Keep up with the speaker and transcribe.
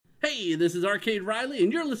Hey, this is Arcade Riley,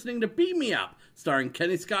 and you're listening to Beat Me Up, starring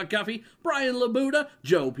Kenny Scott Guffey, Brian Labuda,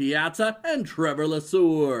 Joe Piazza, and Trevor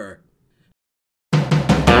Lesueur.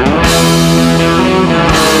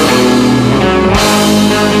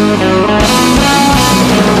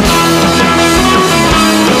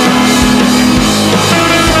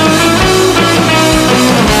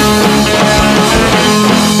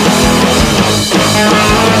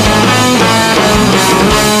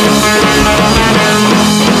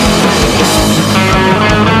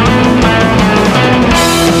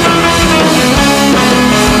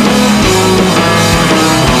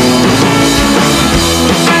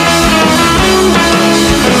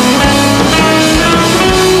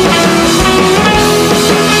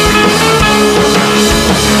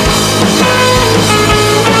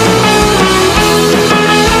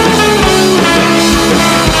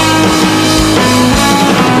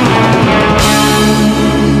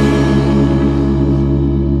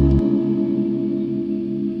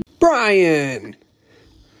 Brian!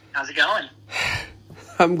 How's it going?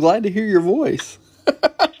 I'm glad to hear your voice.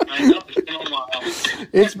 I know, it's been a while.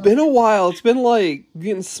 It's been a while. It's been like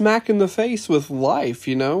getting smacked in the face with life,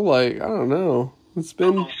 you know? Like, I don't know. It's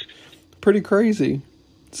been pretty crazy.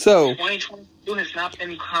 So, 2022 has not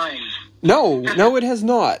been kind. no, it has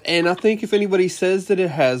not. And I think if anybody says that it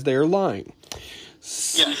has, they're lying.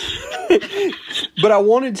 Yes. But I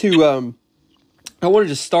wanted to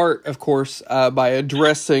start, of course, by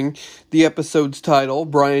addressing the episode's title,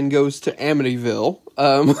 Brian Goes to Amityville.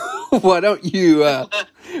 Why don't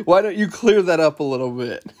you clear that up a little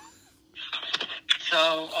bit?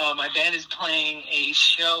 So, my band is playing a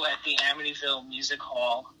show at the Amityville Music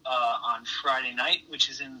Hall on Friday night, which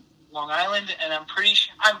is in Long Island, and I'm pretty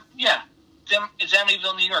sure, it's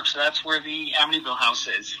Amityville, New York, so that's where the Amityville house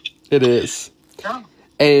is. It is. Oh.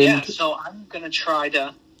 And yeah, so I'm gonna try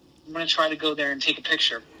to go there and take a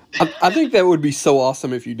picture. I think that would be so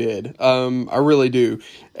awesome if you did. I really do.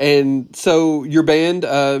 And so your band,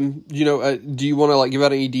 do you want to give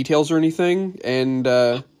out any details or anything? And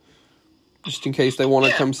just in case they want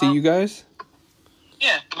to come see you guys.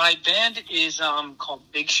 Yeah, my band is called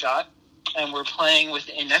Big Shot, and we're playing with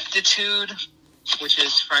Ineptitude, which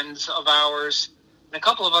is friends of ours, and a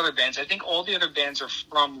couple of other bands. I think all the other bands are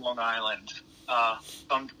from Long Island. I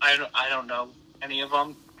don't know any of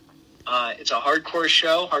them. It's a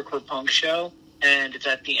hardcore punk show, and it's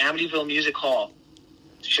at the Amityville Music Hall.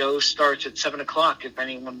 The show starts at 7 o'clock if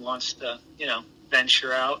anyone wants to,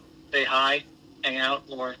 venture out, say hi, hang out,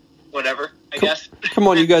 or whatever, I guess. Come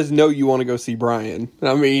on, you guys know you want to go see Brian.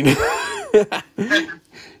 I mean...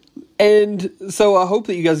 And so I hope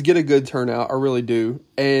that you guys get a good turnout. I really do.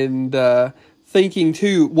 And thinking,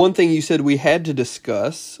 too, one thing you said we had to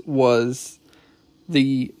discuss was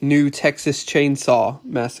the new Texas Chainsaw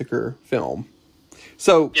Massacre film.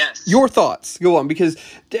 So, yes. Your thoughts. Go on, because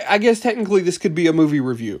I guess technically this could be a movie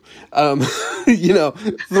review. Throw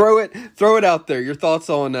it out there. Your thoughts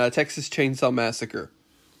on Texas Chainsaw Massacre.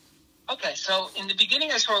 Okay, so in the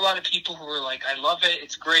beginning I saw a lot of people who were like, I love it,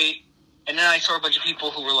 it's great. And then I saw a bunch of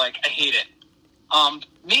people who were like, I hate it.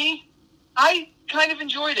 Me, I kind of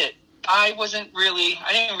enjoyed it. I didn't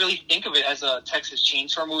really think of it as a Texas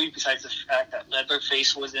Chainsaw movie, besides the fact that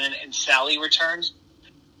Leatherface was in it and Sally returns.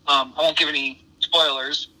 I won't give any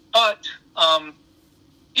spoilers, but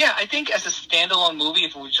I think as a standalone movie,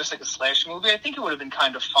 if it was just like a slasher movie, I think it would have been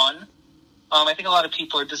kind of fun. I think a lot of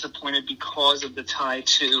people are disappointed because of the tie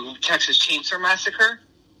to Texas Chainsaw Massacre,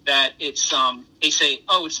 that it's they say,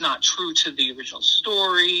 oh, it's not true to the original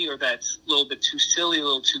story, or that's a little bit too silly, a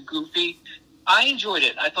little too goofy. I enjoyed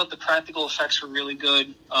it. I thought the practical effects were really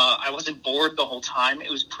good. I wasn't bored the whole time.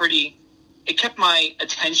 It kept my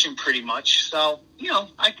attention pretty much. So,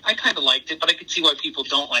 I kind of liked it, but I could see why people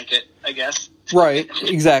don't like it, I guess. Right,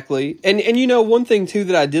 exactly. And one thing, too,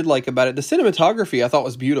 that I did like about it, the cinematography I thought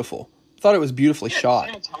was beautiful. I thought it was beautifully shot.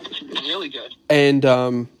 The cinematography was really good.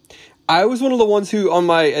 And I was one of the ones who, on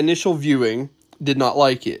my initial viewing, did not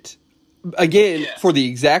like it. Again, for the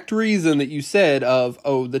exact reason that you said of,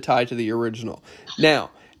 the tie to the original.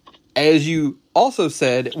 Now, as you also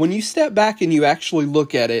said, when you step back and you actually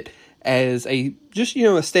look at it as a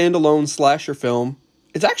standalone slasher film,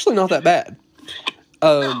 it's actually not that bad.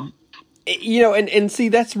 And see,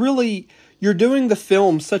 that's really, you're doing the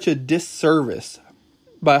film such a disservice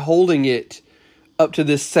by holding it up to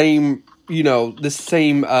this same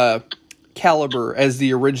caliber as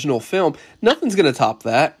the original film. Nothing's going to top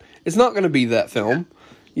that. It's not going to be that film,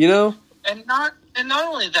 And not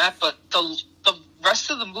only that, but the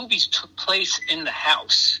rest of the movies took place in the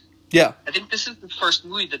house. Yeah. I think this is the first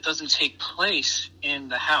movie that doesn't take place in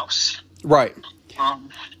the house. Right. I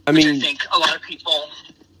think a lot of people,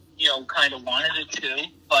 kind of wanted it to,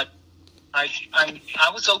 but I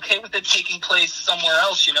was okay with it taking place somewhere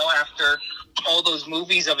else, after all those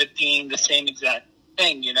movies of it being the same exact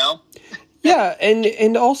thing, Yeah,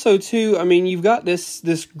 and also too, I mean, you've got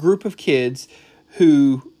this group of kids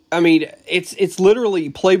who, I mean, it's literally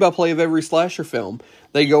play by play of every slasher film.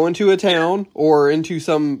 They go into a town or into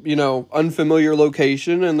some, unfamiliar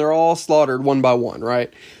location, and they're all slaughtered one by one,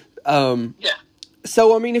 right? Yeah.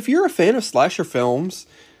 So, I mean, if you're a fan of slasher films,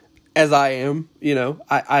 as I am, it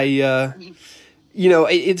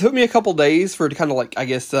took me a couple days for it to kind of like, I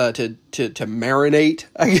guess, to marinate,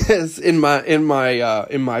 I guess, in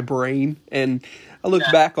my brain. And I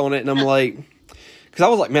looked back on it and I'm like, because I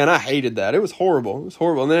was like, man, I hated that. It was horrible. It was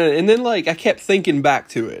horrible. And then like, I kept thinking back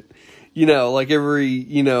to it, like every,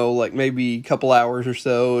 like maybe a couple hours or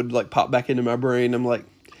so, it'd like pop back into my brain. I'm like,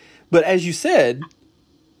 but as you said,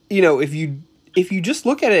 if you just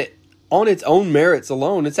look at it on its own merits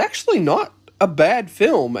alone, it's actually not a bad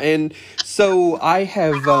film. And so I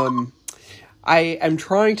am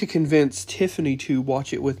trying to convince Tiffany to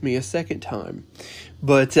watch it with me a second time,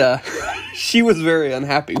 but she was very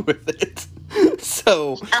unhappy with it.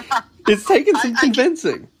 So it's taken some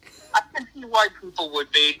convincing. I can see why people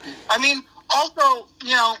would be. I mean, also,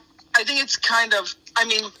 I think it's kind of,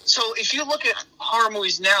 so if you look at horror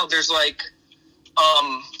movies now, there's like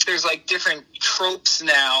different tropes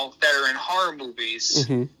now that are in horror movies.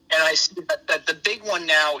 Mm-hmm. And I see that the big one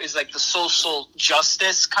now is like the social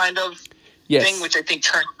justice kind of thing, which I think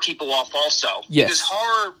turns people off also. Yes. Because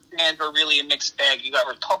horror fans are really a mixed bag. You got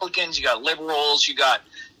Republicans, you got liberals, you got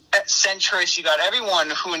centrists, you got everyone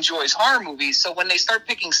who enjoys horror movies. So when they start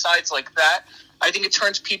picking sides like that, I think it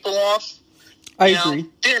turns people off. I agree.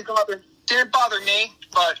 Didn't bother me,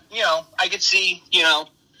 but, I could see,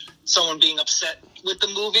 someone being upset with the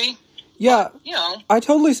movie. Yeah, I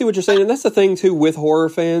totally see what you're saying, and that's the thing too with horror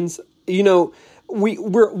fans. I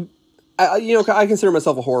consider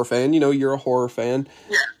myself a horror fan. You're a horror fan.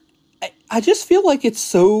 Yeah. I just feel like it's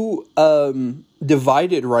so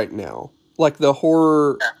divided right now. Like the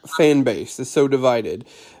horror fan base is so divided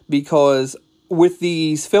because with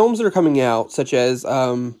these films that are coming out, such as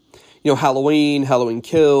Halloween, Halloween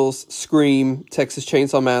Kills, Scream, Texas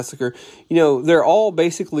Chainsaw Massacre, they're all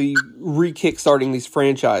basically re-kickstarting these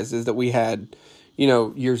franchises that we had,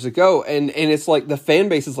 years ago. And it's like the fan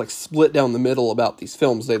base is like split down the middle about these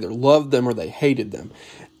films. They either loved them or they hated them.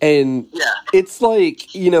 And it's like,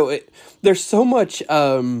 there's so much,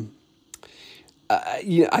 I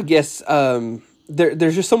guess,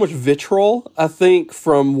 there's just so much vitriol, I think,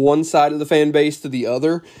 from one side of the fan base to the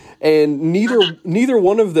other. And neither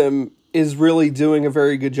one of them is really doing a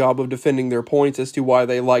very good job of defending their points as to why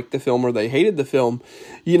they liked the film or they hated the film.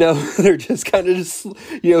 They're just kind of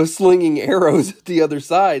slinging arrows at the other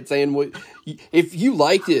side, saying, well, if you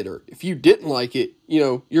liked it or if you didn't like it,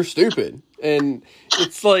 you're stupid. And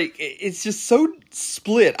it's like, it's just so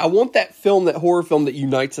split. I want that horror film that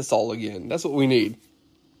unites us all again. That's what we need.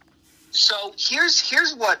 So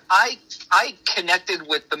here's what I connected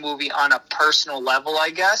with the movie on a personal level, I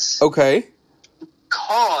guess. Okay.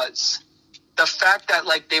 Because the fact that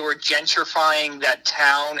like they were gentrifying that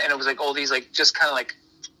town and it was like all these like just kind of like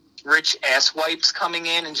rich asswipes coming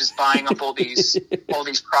in and just buying up all these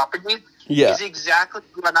properties is exactly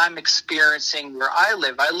what I'm experiencing where I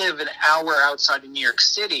live. I live an hour outside of New York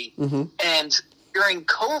City, and during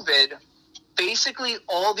COVID, basically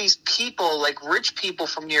all these people, like rich people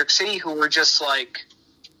from New York City who were just like,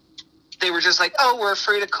 oh, we're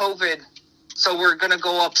afraid of COVID, so we're going to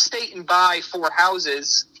go upstate and buy 4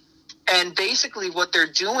 houses. And basically what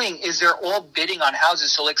they're doing is they're all bidding on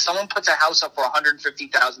houses. So like someone puts a house up for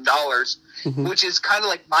 $150,000, which is kind of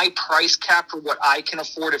like my price cap for what I can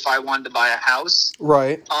afford if I wanted to buy a house.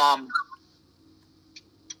 Right.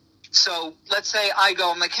 So let's say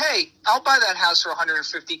I'm like, hey, I'll buy that house for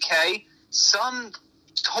 $150K. Some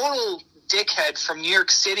total dickhead from New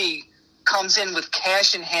York City comes in with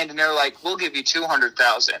cash in hand and they're like, we'll give you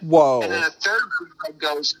 $200,000. Whoa. And then a third dickhead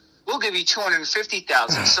goes, we'll give you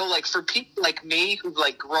 $250,000. So like for people like me who've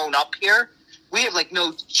like grown up here, we have like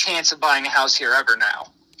no chance of buying a house here ever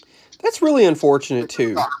now. That's really unfortunate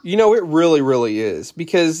too. It really, really is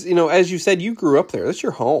because, as you said, you grew up there. That's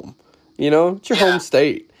your home, it's your home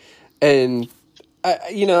state. And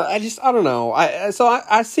I don't know.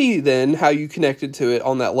 I see then how you connected to it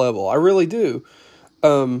on that level. I really do.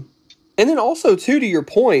 And then also too, to your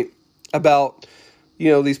point about,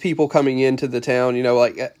 these people coming into the town,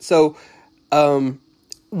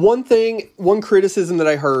 one criticism that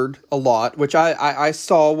I heard a lot, which I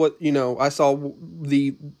saw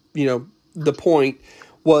the point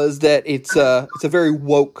was that it's a very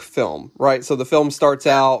woke film, right? So the film starts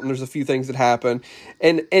out and there's a few things that happen,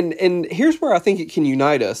 and here's where I think it can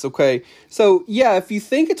unite us. Okay, so yeah, if you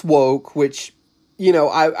think it's woke, which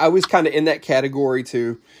I was kind of in that category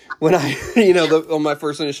too when I on my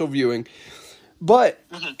first initial viewing. But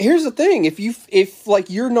here's the thing: if like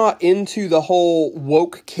you're not into the whole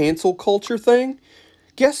woke cancel culture thing,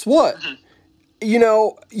 guess what?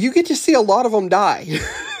 You get to see a lot of them die.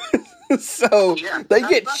 So they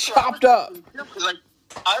get chopped up. Like,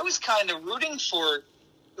 I was kind of rooting for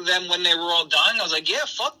them when they were all dying. I was like, yeah,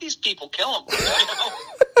 fuck these people, kill them.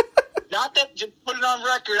 Not that, just put it on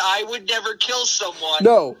record, I would never kill someone.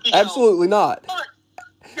 No, absolutely not. But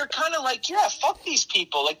you're kind of like, yeah, fuck these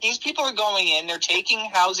people. Like, these people are going in, they're taking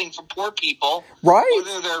housing for poor people. Right.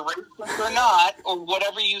 Whether they're racist or not, or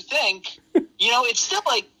whatever you think. It's still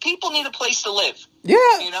like, people need a place to live.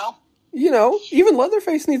 Yeah. Even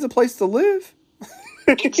Leatherface needs a place to live.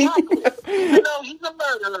 Exactly. Even though he's a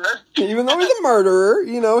murderer. Even though he's a murderer,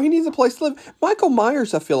 he needs a place to live. Michael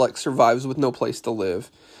Myers, I feel like, survives with no place to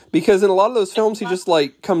live. Because in a lot of those films, he just,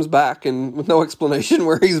 like, comes back and with no explanation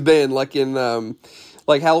where he's been. Like in,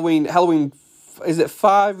 Halloween, is it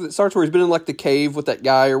 5 that starts where he's been in, like, the cave with that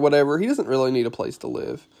guy or whatever? He doesn't really need a place to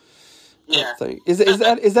live. Yeah. Is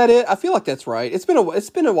that it? I feel like that's right. It's been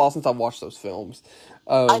a while since I've watched those films.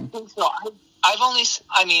 I think so.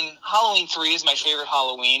 Halloween 3 is my favorite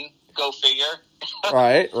Halloween. Go figure.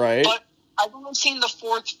 Right. But I've only seen the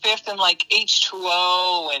 4th, 5th, and like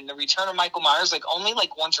H2O and the Return of Michael Myers only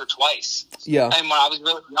once or twice. Yeah. And when I was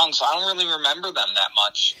really young, so I don't really remember them that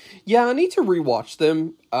much. Yeah, I need to rewatch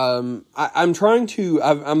them. I'm trying to.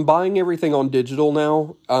 I'm buying everything on digital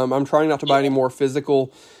now. I'm trying not to buy any more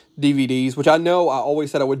physical DVDs, which I know I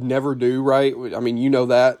always said I would never do. Right? I mean, you know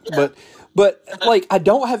that, yeah. But like, I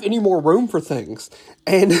don't have any more room for things.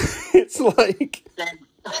 And it's like,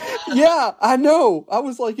 yeah, I know. I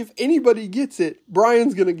was like, if anybody gets it,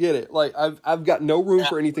 Brian's going to get it. Like, I've got no room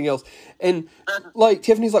for anything else. And like,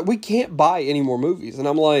 Tiffany's like, we can't buy any more movies. And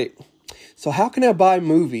I'm like, so how can I buy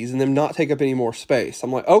movies and them not take up any more space?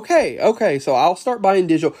 I'm like, okay. So I'll start buying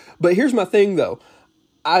digital. But here's my thing though.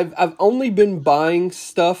 I've only been buying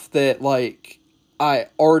stuff that like I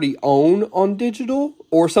already own on digital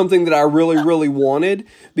or something that I really, really wanted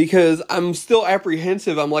because I'm still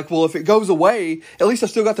apprehensive. I'm like, well, if it goes away, at least I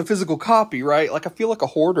still got the physical copy, right? Like, I feel like a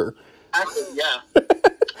hoarder. Actually, yeah.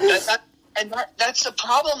 That's the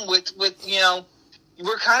problem with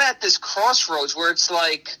we're kind of at this crossroads where it's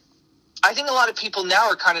like, I think a lot of people now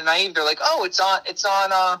are kind of naive. They're like, oh, it's online.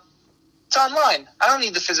 I don't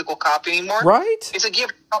need the physical copy anymore. Right. It's like,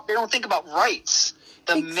 they don't think about rights.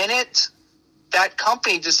 The minute that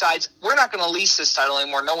company decides we're not going to lease this title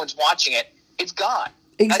anymore, no one's watching it, it's gone.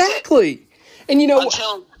 Exactly. And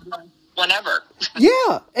until whenever.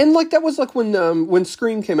 Yeah. And like that was like when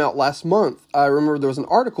Scream came out last month, I remember there was an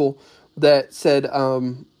article that said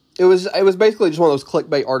it was basically just one of those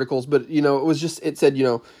clickbait articles, but it said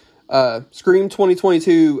Scream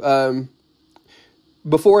 2022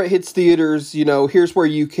 before it hits theaters, here's where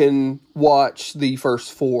you can watch the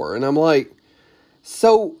first 4. And I'm like,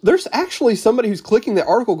 so there's actually somebody who's clicking that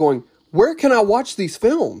article going, where can I watch these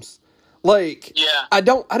films? Like, yeah. I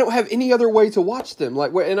don't have any other way to watch them.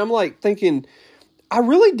 Like, and I'm like thinking, I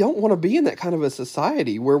really don't want to be in that kind of a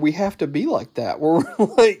society where we have to be like that, where we're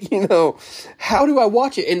like, how do I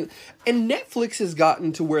watch it? And Netflix has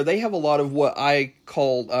gotten to where they have a lot of what I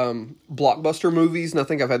call blockbuster movies, and I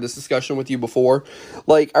think I've had this discussion with you before.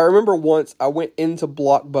 Like, I remember once I went into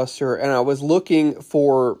Blockbuster and I was looking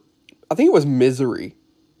for, I think it was Misery.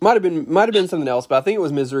 Might have been something else, but I think it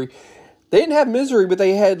was Misery. They didn't have Misery, but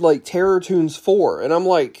they had like Terror Toons 4, and I'm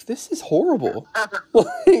like, this is horrible.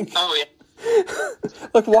 Like, oh yeah.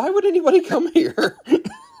 Like, why would anybody come here? And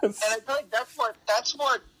I feel like that's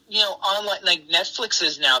what online, like Netflix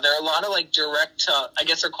is now. There are a lot of like I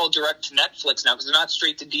guess they're called direct to Netflix now because they're not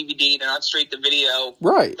straight to DVD, they're not straight to video,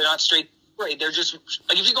 right? They're not straight. Right, they're just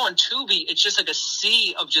like if you go on Tubi, it's just like a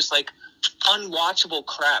sea of just like unwatchable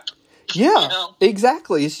crap. Yeah,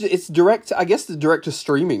 exactly. It's direct. I guess the direct to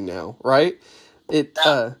streaming now, right? It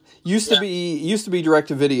used to be direct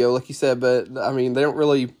to video, like you said, but I mean they don't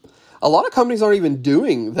really. A lot of companies aren't even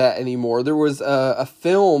doing that anymore. There was a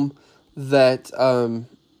film that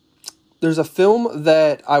there's a film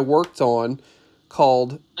that I worked on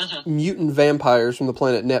called Mutant Vampires from the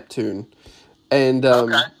Planet Neptune, and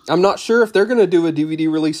I'm not sure if they're going to do a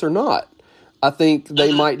DVD release or not. I think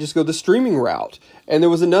they might just go the streaming route. And there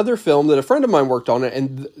was another film that a friend of mine worked on it,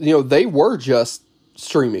 and they were just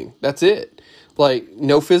streaming. That's it, like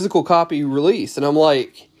no physical copy release. And I'm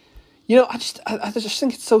like, I just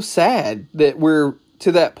think it's so sad that we're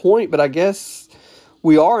to that point, but I guess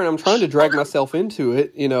we are, and I'm trying to drag myself into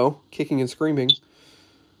it, kicking and screaming.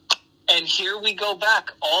 And here we go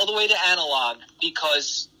back all the way to analog,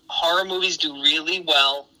 because horror movies do really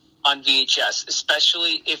well on VHS,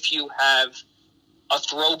 especially if you have a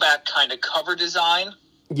throwback kind of cover design.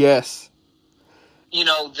 Yes.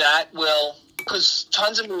 That will, because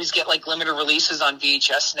tons of movies get like limited releases on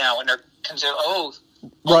VHS now, and they're considered,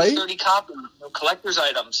 right? 30 copies, collector's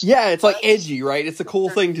items. Yeah, it's like edgy, right? It's a cool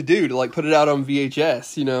thing to do, to like put it out on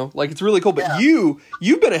VHS, like it's really cool. But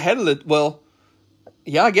you've been ahead of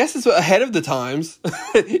I guess it's ahead of the times,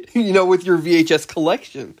 with your VHS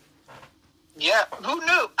collection. Yeah, who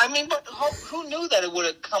knew? I mean, but who knew that it would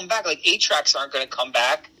have come back? Like, 8-tracks aren't going to come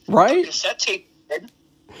back. Right? Cassette tape did.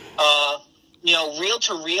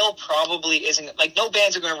 Reel-to-reel probably isn't... Like, no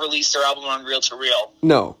bands are going to release their album on reel-to-reel.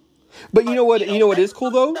 No. But you know what is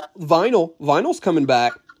cool, though? Vinyl. Vinyl's coming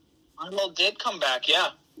back. Vinyl did come back, yeah.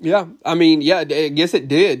 Yeah. I mean, yeah, I guess it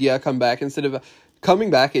did, come back. Instead of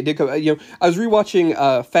coming back, it did come... I was rewatching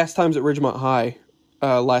Fast Times at Ridgemont High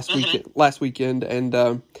last weekend,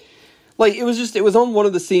 and... it was on one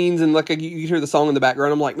of the scenes, and like you could hear the song in the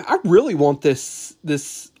background. I'm like, I really want this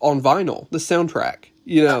on vinyl, this soundtrack,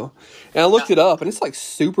 And I looked it up, and it's like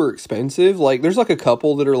super expensive. Like, there's like a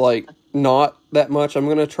couple that are like not that much. I'm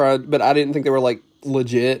gonna try, but I didn't think they were like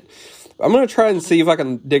legit. I'm gonna try and see if I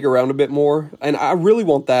can dig around a bit more, and I really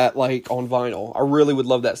want that like on vinyl. I really would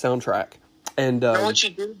love that soundtrack. And you know what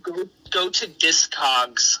you do? Go to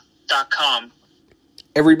Discogs.com.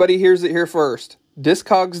 Everybody hears it here first.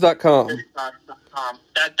 Discogs.com.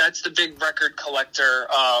 That's the big record collector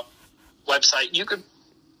website. You could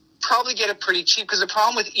probably get it pretty cheap, because the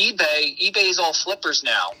problem with eBay is all flippers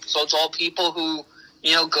now. So it's all people who,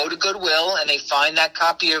 go to Goodwill and they find that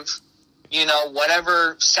copy of,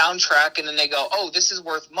 whatever soundtrack, and then they go, oh, this is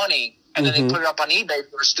worth money. And then they put it up on eBay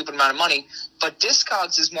for a stupid amount of money. But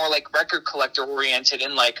Discogs is more like record collector oriented,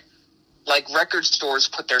 and like record stores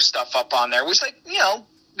put their stuff up on there, which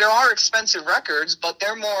there are expensive records, but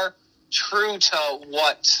they're more true to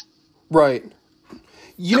what right.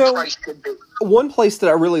 The price could be. One place that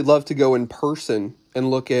I really love to go in person and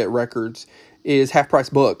look at records is Half Price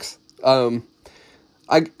Books. Half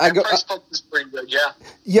Price Books is pretty good, yeah.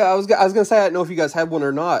 Yeah, I was gonna say, I don't know if you guys have one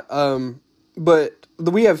or not, but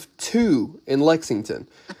we have two in Lexington.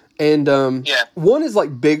 And one is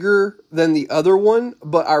like bigger than the other one,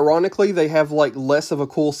 but ironically they have like less of a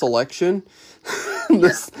cool selection.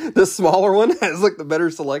 The smaller one has like the better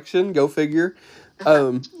selection. Go figure.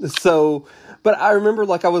 But I remember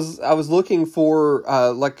like I was looking for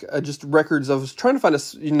just records. I was trying to find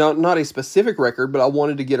not a specific record, but I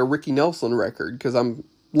wanted to get a Ricky Nelson record because I'm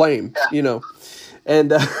lame,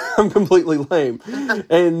 and I'm completely lame,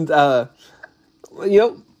 and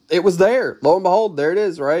it was there. Lo and behold, there it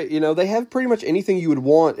is. Right? They have pretty much anything you would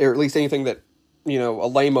want, or at least anything that a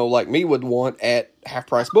lame-o like me would want at Half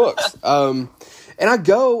Price Books. And I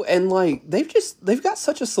go, and like they've got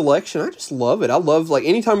such a selection. I just love it. I love, like,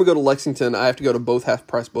 anytime we go to Lexington, I have to go to both Half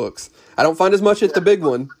Price Books. I don't find as much at the big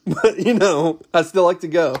one, but I still like to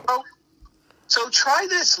go. So try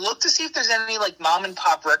this. Look to see if there's any like mom and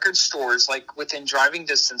pop record stores like within driving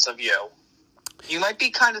distance of you. You might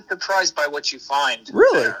be kind of surprised by what you find.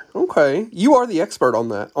 Really? There. Okay. You are the expert on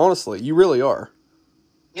that. Honestly, you really are.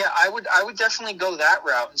 Yeah, I would definitely go that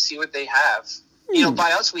route and see what they have.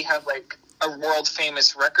 By us, we have like a world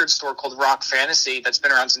famous record store called Rock Fantasy that's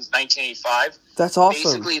been around since 1985. That's awesome.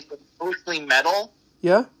 Basically, it's mostly metal.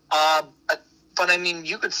 Yeah. But I mean,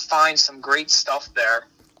 you could find some great stuff there.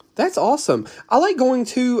 That's awesome. I like going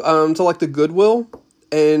to like the Goodwill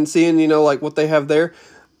and seeing like what they have there.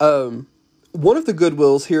 One of the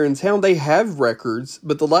Goodwills here in town, they have records,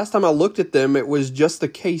 but the last time I looked at them, it was just the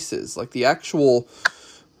cases, like the actual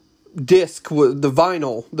disc, the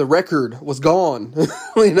vinyl, the record was gone.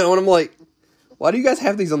 And I'm like, why do you guys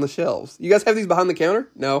have these on the shelves? You guys have these behind the counter?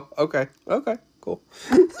 No? Okay, cool.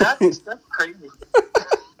 That's crazy.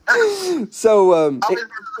 So,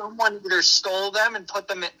 someone either stole them and put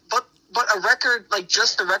them in, but a record, like,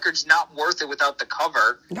 just the record's not worth it without the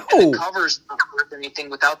cover. No. And the cover's not worth anything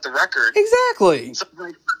without the record. Exactly. So,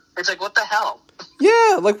 it's like, what the hell?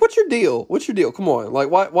 Yeah, like, what's your deal? Come on, like,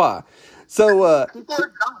 why? So,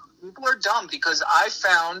 People are dumb because I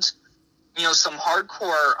found, some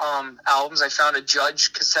hardcore albums. I found a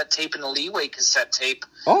Judge cassette tape and a Leeway cassette tape.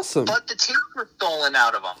 Awesome. But the tapes were stolen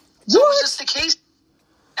out of them. So what? It was just the case.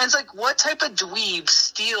 And it's like, what type of dweeb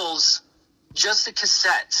steals just a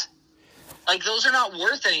cassette? Like, those are not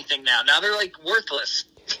worth anything now. Now they're, like, worthless.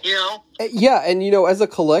 You know? Yeah, and as a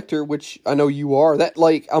collector, which I know you are, that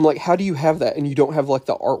I'm like, how do you have that and you don't have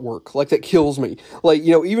the artwork? That kills me.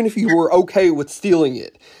 Even if you were okay with stealing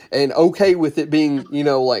it and okay with it being,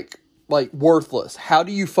 worthless, how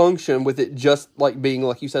do you function with it just being,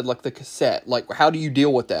 like you said, the cassette? How do you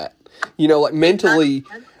deal with that? Mentally,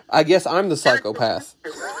 I guess I'm the psychopath.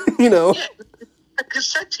 Yeah, a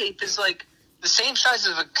cassette tape is the same size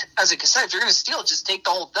as a cassette. If you're going to steal it, just take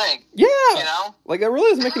the whole thing. Yeah. That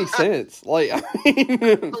really doesn't make any sense.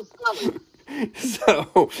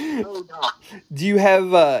 So, do you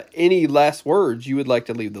have any last words you would like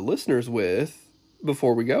to leave the listeners with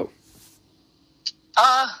before we go?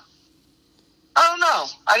 I don't know.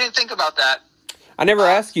 I didn't think about that. I never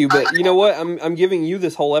asked you, but you know what? I'm giving you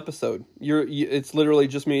this whole episode. It's literally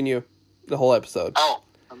just me and you, the whole episode. Oh.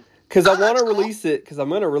 Because I want to release it, because I'm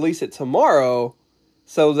going to release it tomorrow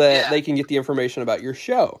so that they can get the information about your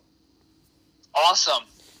show. Awesome.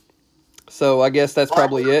 So I guess that's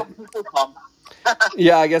probably it.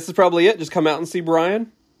 Yeah, I guess that's probably it. Just come out and see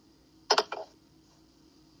Brian.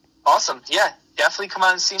 Awesome. Yeah, definitely come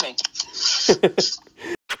out and see me.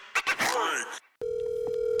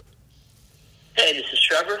 Hey, this is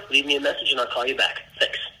Trevor. Leave me a message and I'll call you back.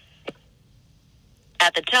 Thanks.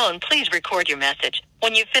 At the tone, please record your message.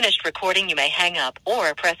 When you've finished recording, you may hang up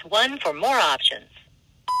or press 1 for more options.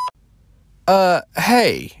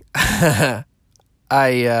 Hey. I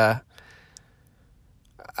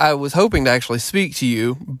was hoping to actually speak to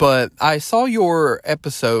you, but I saw your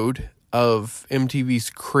episode of MTV's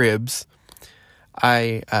Cribs.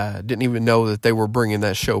 I didn't even know that they were bringing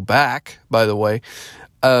that show back, by the way.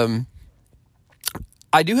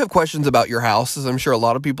 I do have questions about your house, as I'm sure a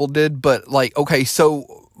lot of people did, but okay,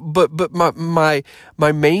 so, but my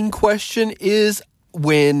main question is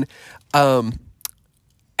when, after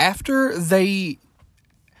they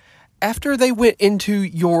went into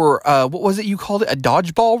your, what was it you called it? A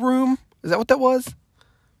dodgeball room? Is that what that was?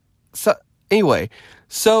 So, anyway,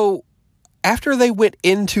 after they went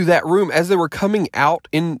into that room, as they were coming out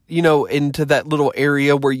into that little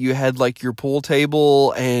area where you had your pool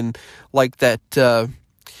table and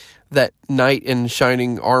that knight in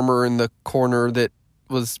shining armor in the corner that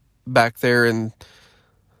was back there and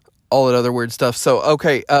all that other weird stuff. So,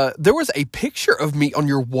 okay, there was a picture of me on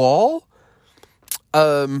your wall,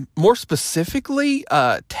 more specifically,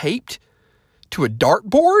 taped to a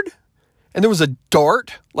dartboard, and there was a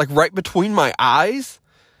dart, right between my eyes,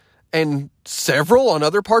 and several on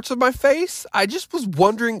other parts of my face. I just was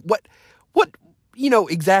wondering what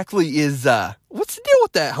exactly is, what's the deal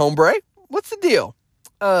with that, hombre? What's the deal?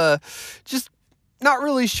 Just not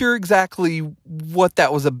really sure exactly what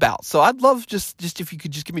that was about. So I'd love just if you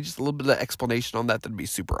could just give me just a little bit of explanation on that, that'd be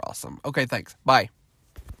super awesome. Okay, thanks. Bye.